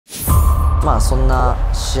そんな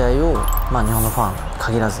試合を、日本のファン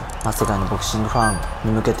限らず、世界のボクシングファン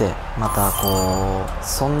に向けてまた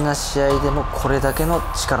そんな試合でもこれだけの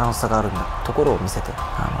力の差があるんだところを見せて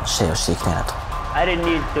試合をしていきたいなと。I didn't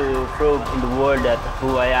need to prove in the world that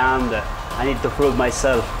who I am. I need to prove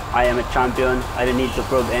myself. I am a champion. I don't need to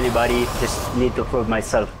prove anybody. Just need to prove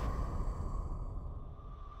myself.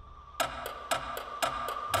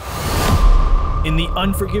 In the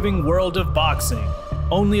unforgiving world of boxing,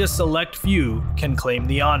 only a select few can claim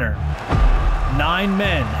the honor. 9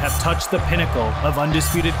 men have touched the pinnacle of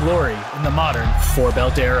undisputed glory in the modern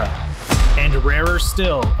 4-belt era. And rarer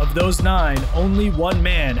still, of those 9, only 1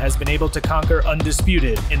 man has been able to conquer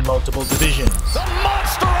undisputed in multiple divisions. The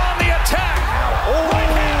monster on the attack! Right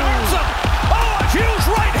hand hurts him! Oh, a huge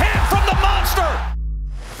right hand from the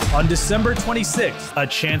monster! On December 26th, a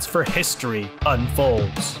chance for history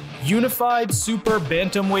unfolds. Unified Super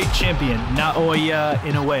Bantamweight Champion Naoya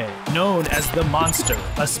Inoue, known as the Monster,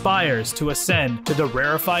 aspires to ascend to the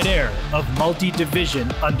rarefied air of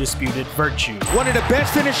multi-division undisputed virtue. One of the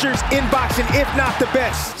best finishers in boxing, if not the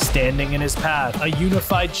best. Standing in his path, a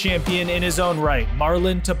unified champion in his own right,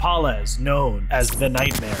 Marlon Tapales, known as the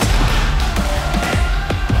Nightmare.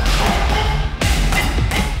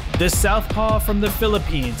 The southpaw from the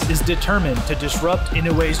Philippines is determined to disrupt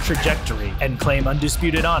Inoue's trajectory and claim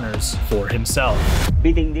undisputed honors for himself.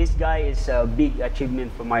 Beating this guy is a big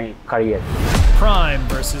achievement for my career. Prime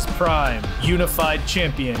versus Prime. Unified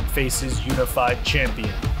champion faces unified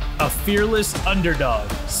champion. A fearless underdog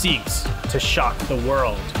seeks to shock the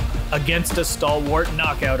world against a stalwart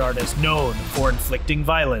knockout artist known for inflicting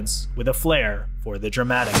violence with a flair for the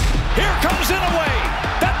dramatic. Here comes Inoue!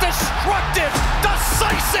 That destructive,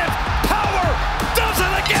 decisive power does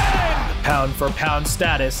it again! Pound for pound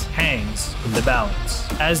status hangs in the balance,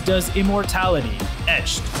 as does immortality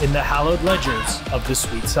etched in the hallowed ledgers of the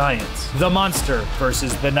sweet science. The Monster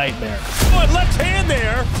versus the Nightmare. Good left hand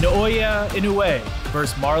there! Naoya Inoue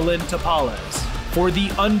versus Marlon Tapales for the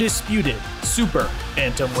undisputed Super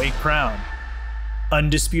Bantamweight crown.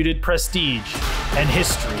 Undisputed prestige and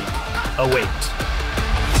history await.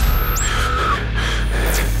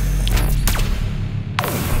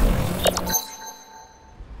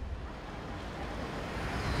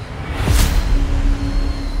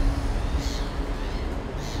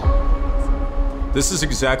 This is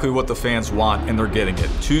exactly what the fans want, and they're getting it.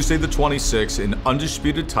 Tuesday the 26th, an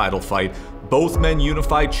undisputed title fight. Both men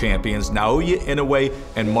unified champions, Naoya Inoue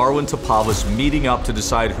and Marlon Tapales, meeting up to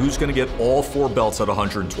decide who's going to get all 4 belts at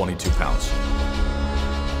 122 pounds.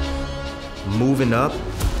 Moving up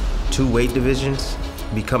 2 weight divisions,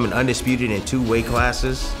 becoming undisputed in 2 weight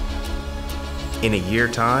classes in a year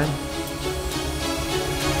time,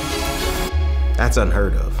 that's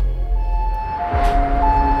unheard of.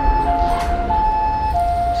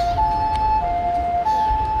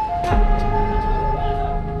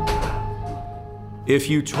 If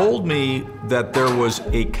you told me that there was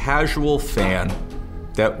a casual fan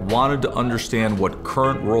that wanted to understand what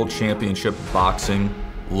current world championship boxing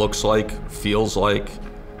looks like, feels like,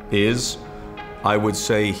 is, I would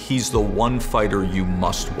say he's the one fighter you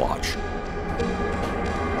must watch.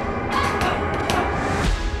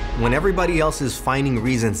 When everybody else is finding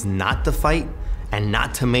reasons not to fight and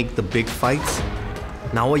not to make the big fights,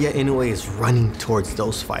 Naoya Inoue is running towards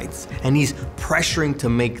those fights, and he's pressuring to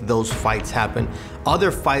make those fights happen.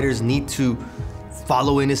 Other fighters need to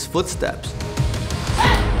follow in his footsteps.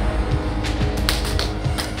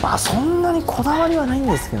 そんなにこだわりはないん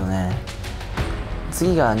ですけどね。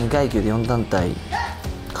次が2階級で4団体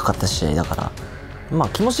かかった試合だから、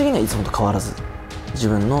気持ち的にはいつもと変わらず自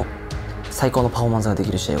分の最高のパフォーマンスがで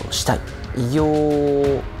きる試合をしたい。偉業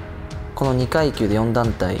をこの2階級で4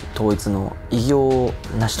団体統一の偉業を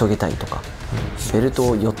成し遂げたいとか、ベルト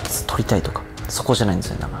を4つ取りたいとか、そこじゃないんです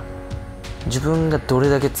よ。だから自分がどれ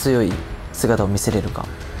だけ強い姿を見せれるか、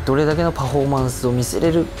どれだけのパフォーマンスを見せ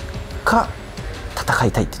れるか、戦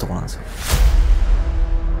いたいってところなんですよ。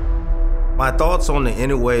My thoughts on the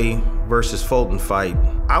Inoue versus Fulton fight,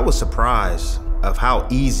 I was surprised of how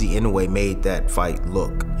easy Inoue made that fight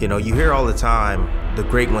look. You know, you hear all the time, the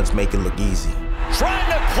great ones make it look easy. Trying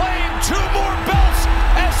to claim 2 more belts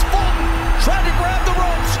as Fulton tried to grab the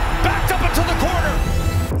ropes, backed up into the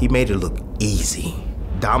corner. He made it look easy,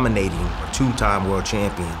 dominating a 2-time world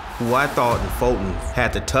champion, who I thought in Fulton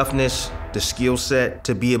had the toughness, the skill set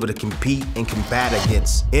to be able to compete and combat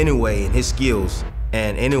against Inoue and his skills.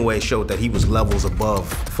 And Inoue showed that he was levels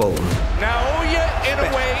above Fulton. Naoya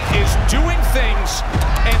Inoue is doing things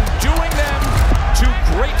and doing them to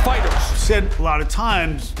great fighters. Said a lot of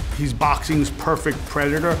times he's boxing's perfect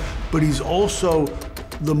predator, but he's also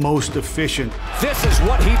the most efficient. This is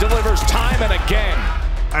what he delivers time and again.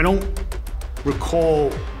 I don't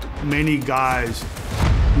recall many guys,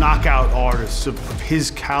 knockout artists of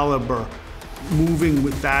his caliber, moving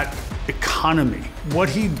with that economy. What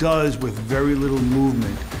he does with very little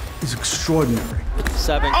movement is extraordinary.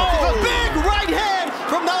 Oh, a big right hand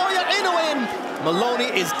from Naoya Inoue. Maloney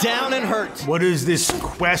is down and hurt. What does this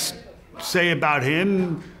quest say about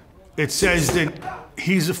him? It says that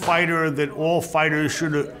he's a fighter that all fighters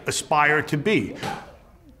should aspire to be.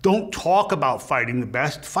 Don't talk about fighting the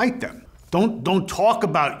best, fight them. Don't talk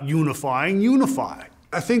about unifying, unify.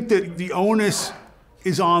 I think that the onus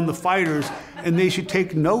is on the fighters, and they should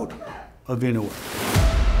take note of Inoue.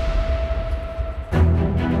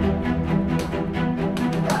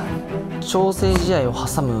調整試合を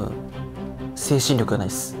挟む精神力がない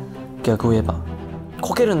です。逆を言えば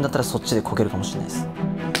こけるんだったらそっちでこけるかもしれないです。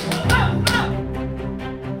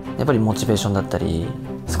やっぱりモチベーションだったり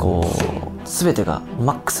こう全てが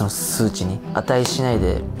マックスの数値に値しない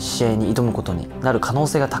で試合に挑むことになる可能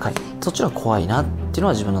性が高い。そっちの方が怖いなっていうの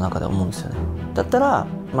は自分の中で思うんですよね。だったら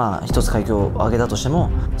まあ一つ階級を上げたとしても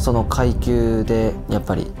その階級でやっ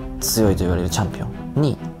ぱり強いと言われるチャンピオン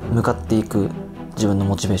に向かっていく自分の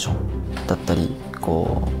モチベーションだったり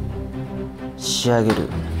こう仕上げる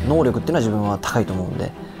能力っていうのは自分は高いと思うん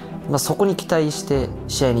で、まあ、そこに期待して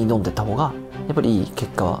試合に挑んでった方がやっぱりいい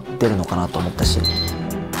結果は出るのかなと思ったし。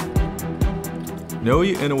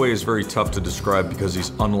Naoya Inoue is very tough to describe because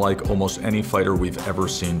he's unlike almost any fighter we've ever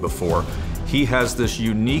seen before. He has this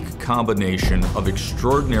unique combination of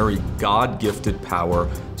extraordinary God-gifted power,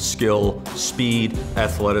 skill, speed,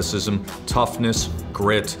 athleticism, toughness,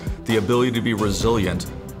 grit, the ability to be resilient,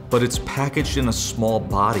 but it's packaged in a small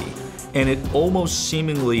body. And it almost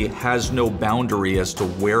seemingly has no boundary as to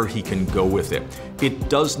where he can go with it. It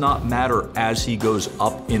does not matter as he goes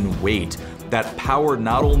up in weight. That power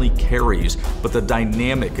not only carries, but the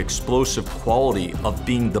dynamic, explosive quality of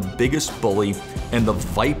being the biggest bully and the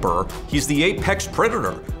viper. He's the apex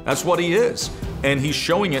predator. That's what he is. And he's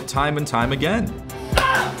showing it time and time again.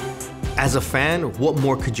 As a fan, what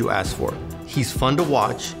more could you ask for? He's fun to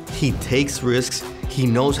watch, he takes risks, he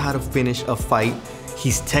knows how to finish a fight,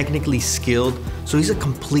 he's technically skilled, so he's a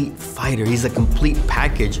complete fighter, he's a complete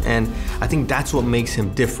package, and I think that's what makes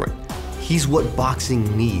him different. He's what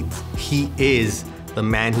boxing needs. He is the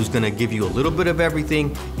man who's gonna give you a little bit of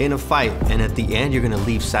everything in a fight, and at the end, you're gonna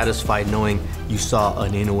leave satisfied knowing you saw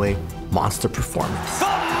an Inoue monster performance. The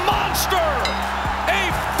monster!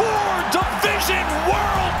 A 4-division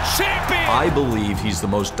world champion! I believe he's the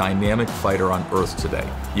most dynamic fighter on earth today.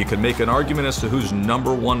 You can make an argument as to who's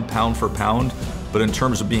 #1 pound for pound, but in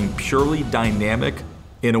terms of being purely dynamic,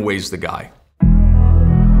 Inoue's the guy.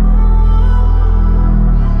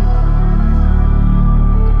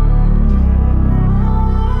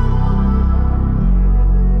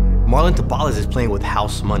 Marlon Tapales is playing with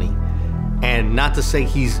house money. And not to say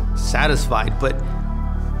he's satisfied, but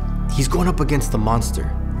he's going up against the monster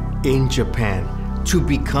in Japan to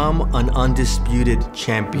become an undisputed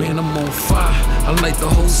champion. Man, I'm on fire. I light the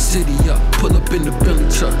whole city up. Pull up in the Billy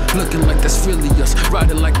truck, looking like that's really us.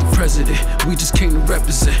 Riding like the president. We just came to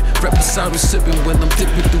represent. Reposado sipping when I'm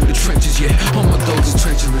dipping through the trenches. Yeah, all my dogs are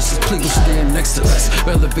treacherous. Please stand next to us.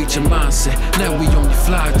 Elevate your mindset. Now we on the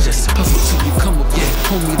fly just hustle till you come up. Yeah,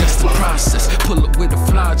 homie, that's the process. Pull up with a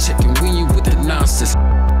fly check and win you with the nonsense.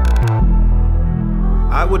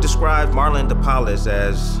 I would describe Marlon Tapales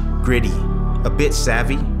as gritty, a bit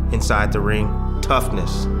savvy inside the ring,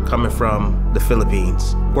 toughness coming from the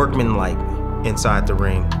Philippines, workmanlike inside the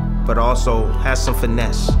ring, but also has some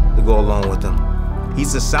finesse to go along with him.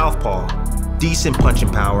 He's a southpaw, decent punching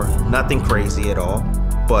power, nothing crazy at all,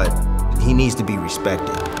 but he needs to be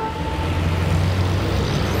respected.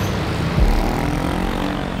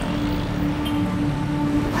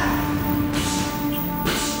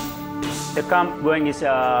 The camp going is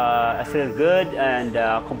I feel good and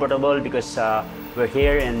comfortable because we're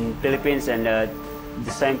here in Philippines, and at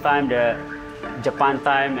the same time the Japan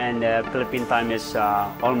time and the Philippine time is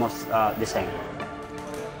almost the same.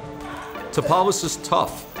 Tapales is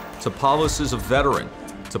tough. Tapales is a veteran.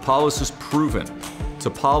 Tapales is proven.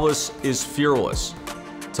 Tapales is fearless.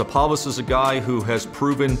 Tapales is a guy who has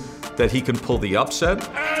proven that he can pull the upset.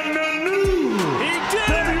 And the new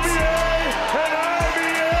WBA and IBF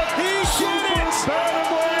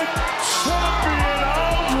featherweight champion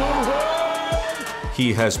of the world.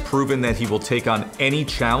 He has proven that he will take on any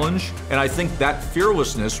challenge, and I think that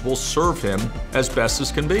fearlessness will serve him as best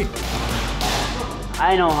as can be.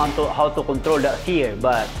 I know how to control that fear,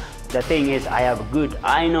 but the thing is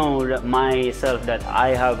I know that myself that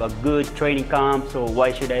I have a good training camp, so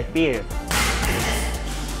why should I fear?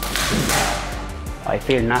 I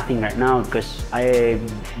feel nothing right now because I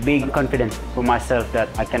have big confidence for myself that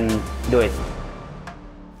I can do it.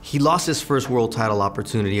 He lost his first world title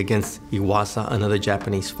opportunity against Iwasa, another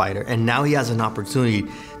Japanese fighter, and now he has an opportunity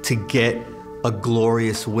to get a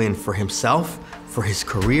glorious win for himself, for his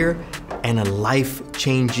career, and a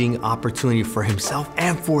life-changing opportunity for himself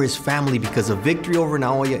and for his family, because a victory over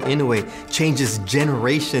Naoya Inoue changes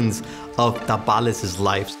generations of Tapales'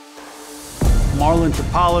 lives. Marlon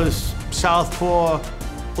Tapales, southpaw,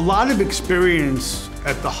 a lot of experience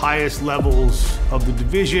at the highest levels of the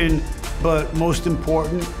division, but most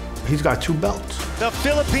important, he's got 2 belts. The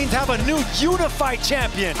Philippines have a new unified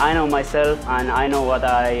champion. I know myself and I know what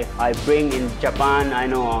I bring in Japan. I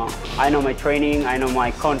know my training, I know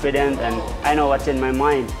my confidence, and I know what's in my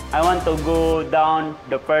mind. I want to go down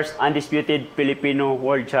the first undisputed Filipino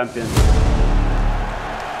world champion.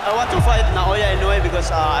 I want to fight Naoya Inoue because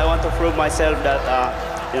I want to prove myself that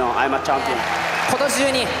I'm a champion.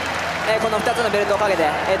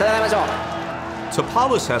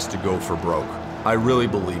 Tapales has to go for broke. I really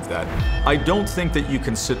believe that. I don't think that you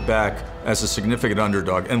can sit back as a significant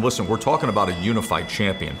underdog. And listen, we're talking about a unified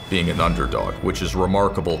champion being an underdog, which is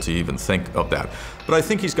remarkable to even think of that. But I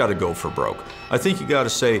think he's got to go for broke. I think you got to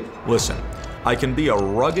say, listen, I can be a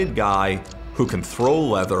rugged guy who can throw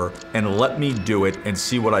leather and let me do it and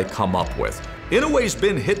see what I come up with. Inoue's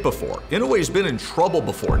been hit before. Inoue's been in trouble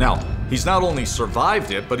before. Now, he's not only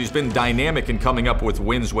survived it, but he's been dynamic in coming up with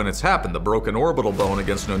wins when it's happened. The broken orbital bone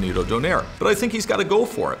against Nonito Donaire. But I think he's got to go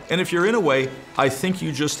for it. And if you're Inoue, I think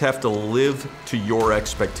you just have to live to your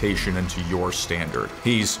expectation and to your standard.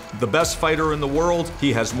 He's the best fighter in the world.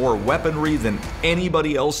 He has more weaponry than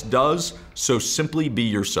anybody else does. So simply be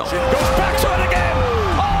yourself. Goes back to it again.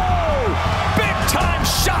 Oh! Big time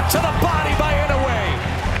shot to the body by Inoue.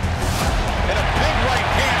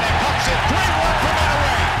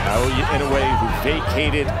 Naoya Inoue, who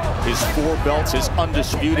vacated his 4 belts, his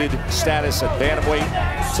undisputed status at bantamweight,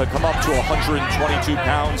 to come up to 122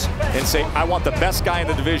 pounds and say, I want the best guy in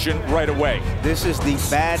the division right away. This is the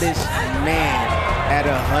baddest man at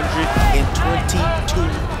 122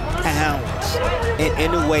 pounds. And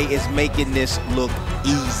Inoue is making this look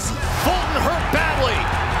easy. Fulton hurt badly.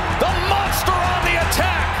 The monster on the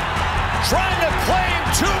attack. Trying to claim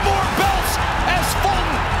 2 more belts as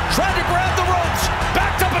Fulton trying to grab the ropes.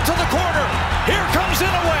 Backed up into the corner. Here comes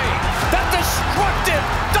Inoue. That destructive,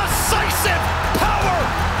 decisive power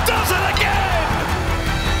does it again.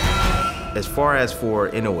 As far as for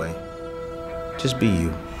Inoue, just be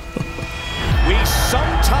you. We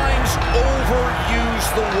sometimes overuse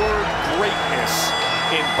the word greatness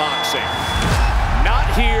in boxing. Not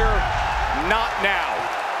here, not now.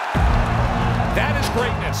 That is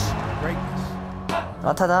greatness.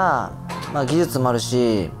 Greatness. ただ、技術もある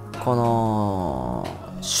し、この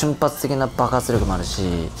瞬発的な爆発力もある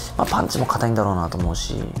し、パンチも硬いんだろうなと思う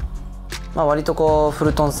し、割とこうフ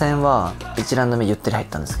ルトン戦は1ラウンド目ゆったり入っ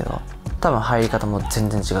たんですけど、多分入り方も全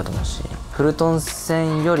然違うと思うし、フルトン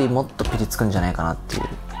戦よりもっとピリつくんじゃないかなっていう、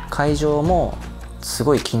会場もす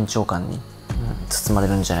ごい緊張感に包まれ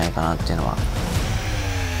るんじゃないかなっていうのは。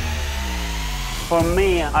For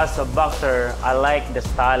me, as a boxer, I like the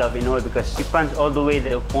style of Inoue because he punches all the way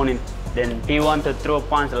the opponent. Then he wants to throw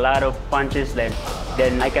punch, a lot of punches, then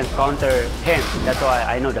I can counter him. That's why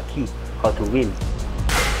I know the key, how to win.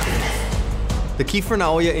 The key for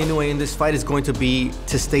Naoya Inoue in this fight is going to be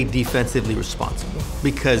to stay defensively responsible,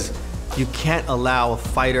 because you can't allow a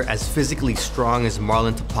fighter as physically strong as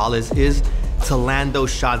Marlon Tapales is to land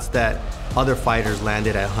those shots that other fighters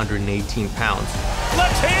landed at 118 pounds.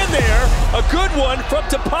 Left hand there, a good one from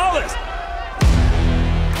Tapales.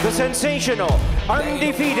 The sensational,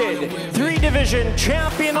 undefeated, 3-division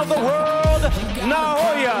champion of the world,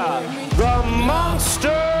 Naoya, the monster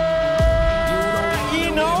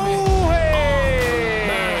Inoue.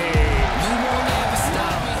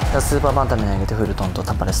 スーパーバンタムに上げてフルトンと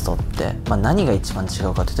タパレスとって、何が一番違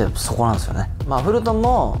うかというとそこなんですよね。フルトン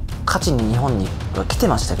も勝ちに日本には来て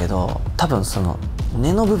ましたけど、多分その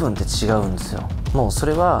根の部分って違うんですよ。もうそ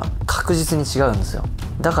れは確実に違うんですよ。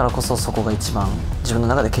だからこそそこが一番自分の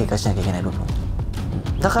中で警戒しなきゃいけない部分。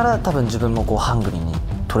だから多分自分もこうハングリーに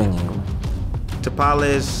トレーニング。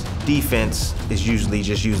Tapales' defense is usually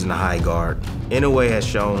just using the high guard. Inoue has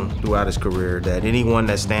shown throughout his career that anyone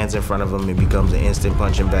that stands in front of him, it becomes an instant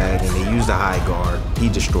punching bag, and they use the high guard, he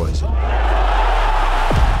destroys it.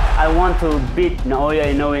 I want to beat Naoya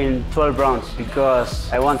Inoue in 12 rounds because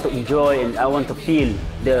I want to enjoy and I want to feel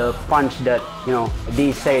the punch that,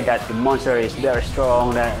 they say that the monster is very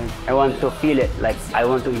strong. That I want to feel it, like I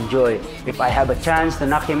want to enjoy it. If I have a chance to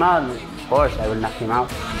knock him out, of course I will knock him out.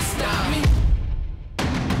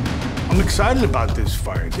 I'm excited about this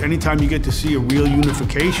fight. Anytime you get to see a real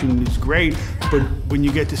unification, it's great. But when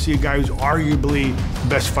you get to see a guy who's arguably the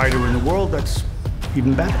best fighter in the world, that's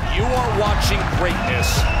even better. You are watching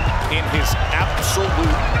greatness in his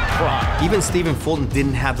absolute prime. Even Stephen Fulton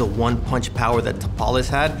didn't have the one-punch power that Tapales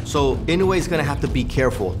had, so Inoue's gonna have to be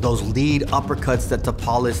careful. Those lead uppercuts that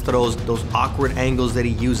Tapales throws, those awkward angles that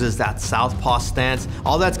he uses, that southpaw stance,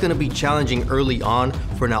 all that's gonna be challenging early on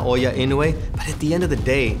for Naoya Inoue, but at the end of the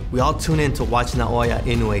day, we all tune in to watch Naoya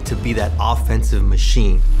Inoue to be that offensive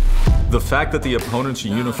machine. The fact that the opponent's a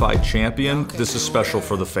unified champion, this is special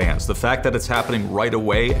for the fans. The fact that it's happening right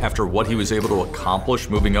away after what he was able to accomplish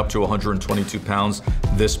moving up to 122 pounds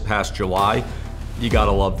this past July, you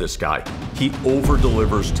gotta love this guy. He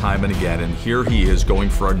over-delivers time and again, and here he is going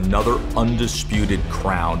for another undisputed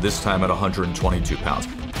crown, this time at 122 pounds.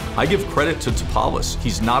 I give credit to Tapales.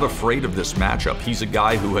 He's not afraid of this matchup. He's a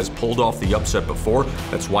guy who has pulled off the upset before.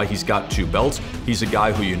 That's why he's got 2 belts. He's a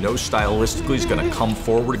guy who you know stylistically is gonna come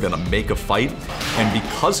forward, gonna make a fight. And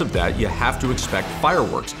because of that, you have to expect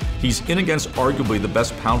fireworks. He's in against arguably the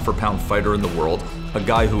best pound-for-pound fighter in the world, a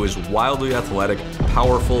guy who is wildly athletic,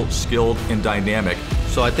 powerful, skilled, and dynamic.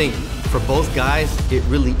 So I think for both guys, it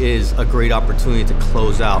really is a great opportunity to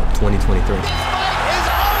close out 2023.